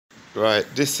Right,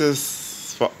 this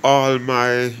is for all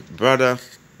my brother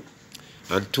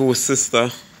and two sister,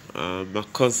 my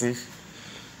cousin,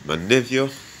 my nephew,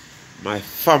 my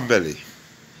family.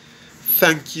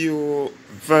 Thank you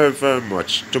very, very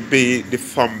much to be the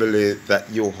family that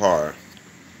you are.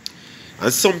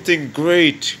 And something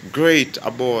great, great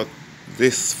about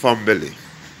this family.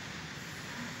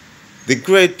 The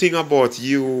great thing about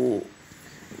you,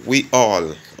 we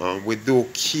all, we do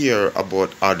care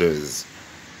about others.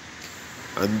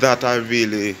 And that I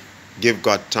really give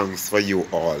God thanks for you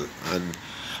all. And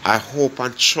I hope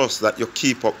and trust that you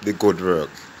keep up the good work.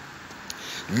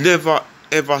 Never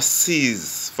ever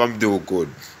cease from do good.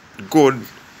 Good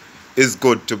is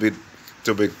good to be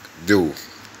do.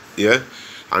 Yeah?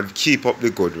 And keep up the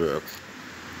good work.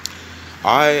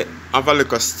 I have a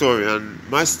little story, and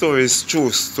my story is true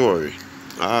story.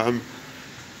 Um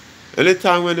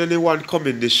Anytime when anyone come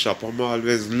in this shop, I'm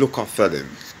always look after them.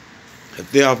 If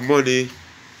they have money,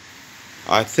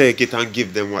 I take it and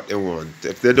give them what they want.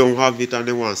 If they don't have it and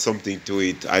they want something to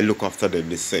eat, I look after them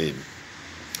the same.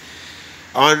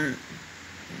 And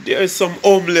there is some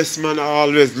homeless man I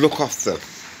always look after.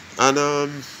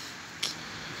 And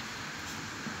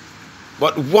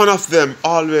but one of them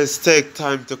always take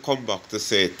time to come back to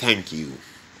say thank you.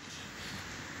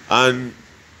 And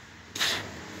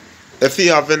if he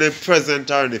have any present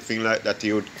or anything like that,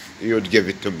 he would give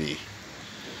it to me.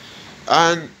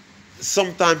 And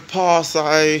sometime pass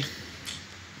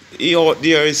he out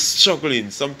there is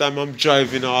struggling. Sometimes I'm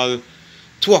driving all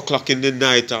 2 o'clock in the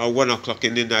night or 1 o'clock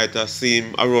in the night. I see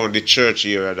him around the church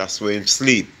area. That's where him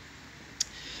sleep.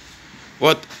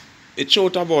 But the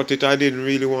truth about it, I didn't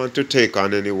really want to take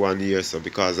on anyone here, so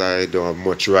because I don't have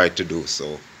much right to do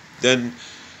so. Then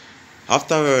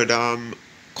afterward,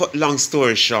 cut long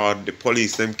story short, the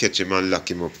police them catch him and lock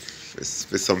him up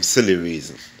for some silly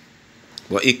reason.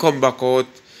 But he come back out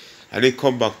and he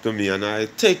come back to me and I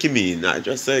take him in. I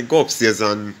just say go upstairs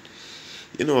and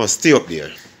stay up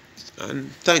there.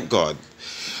 And thank God.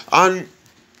 And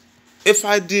if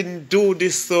I didn't do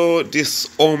this to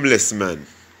this homeless man,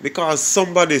 because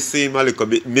somebody seemed a little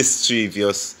bit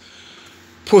mischievous,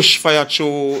 push fire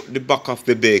through the back of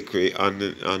the bakery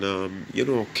and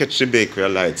catch the bakery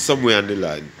alight somewhere on the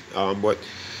line. But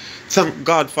thank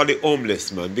God for the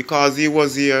homeless man, because he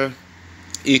was here,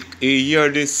 he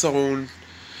heard the sound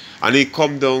and he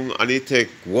come down and he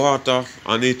take water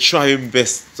and he try his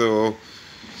best to,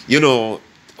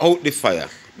 out the fire.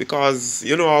 Because,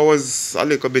 I was a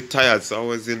little bit tired, so I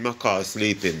was in my car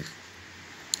sleeping.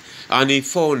 And he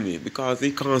phoned me because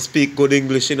he can't speak good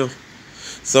English.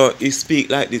 So he speak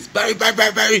like this. Barry, Barry,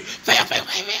 Barry, Barry, fire, fire,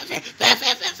 fire, fire, fire,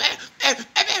 fire, fire, fire,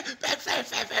 fire,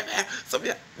 fire, fire, fire. So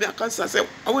me I can't say,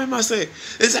 what am I say?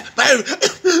 He said, Barry,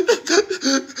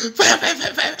 fire, fire,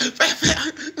 fire, fire, fire,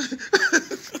 fire.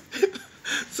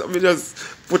 So me just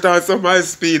put on some high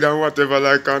speed and whatever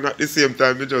like, and at the same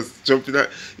time me just jump in,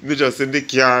 me just in the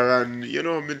car and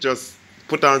me just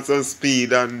put on some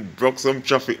speed and broke some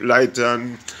traffic light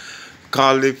and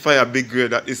call the fire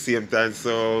brigade at the same time.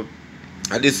 So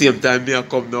at the same time me I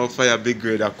come now, fire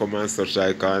brigade I come and such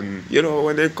like, and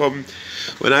when I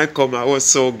come I was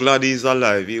so glad he's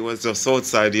alive. He was just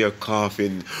outside here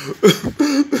coughing.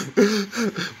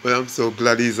 But I'm so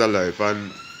glad he's alive.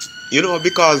 And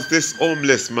because this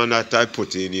homeless man that I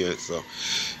put in here, so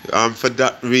for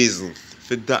that reason,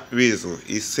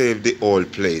 he saved the whole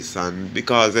place. And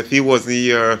because if he wasn't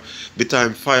here, the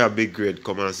time fire brigade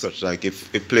come and such like,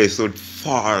 if the place would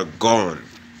far gone.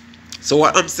 So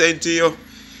what I'm saying to you,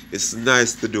 it's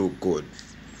nice to do good.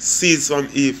 Cease from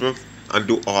evil and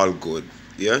do all good.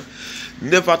 Yeah.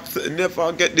 Never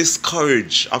get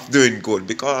discouraged of doing good,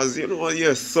 because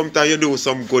yes, sometimes you do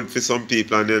some good for some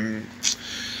people and then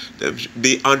them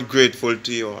be ungrateful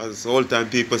to you. As all time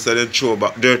people say, them throw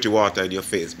back dirty water in your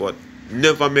face. But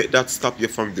never make that stop you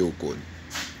from doing good.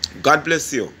 God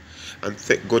bless you and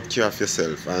take good care of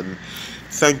yourself. And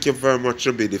thank you very much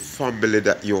to be the family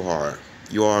that you are.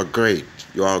 You are great.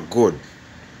 You are good.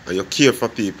 And you care for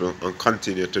people and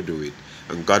continue to do it.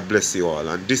 And God bless you all.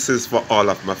 And this is for all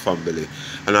of my family.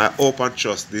 And I hope and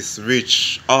trust this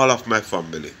reach all of my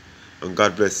family. And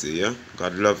God bless you, yeah?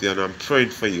 God love you, and I'm praying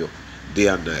for you day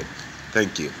and night.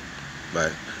 Thank you.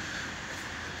 Bye.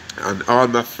 And all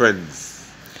my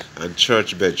friends and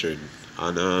church brethren.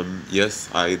 And yes,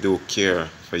 I do care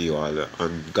for you all.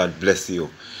 And God bless you.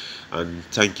 And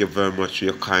thank you very much for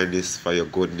your kindness, for your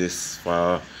goodness,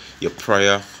 for your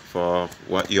prayer, for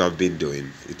what you have been doing.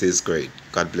 It is great.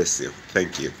 God bless you.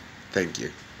 Thank you. Thank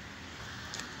you.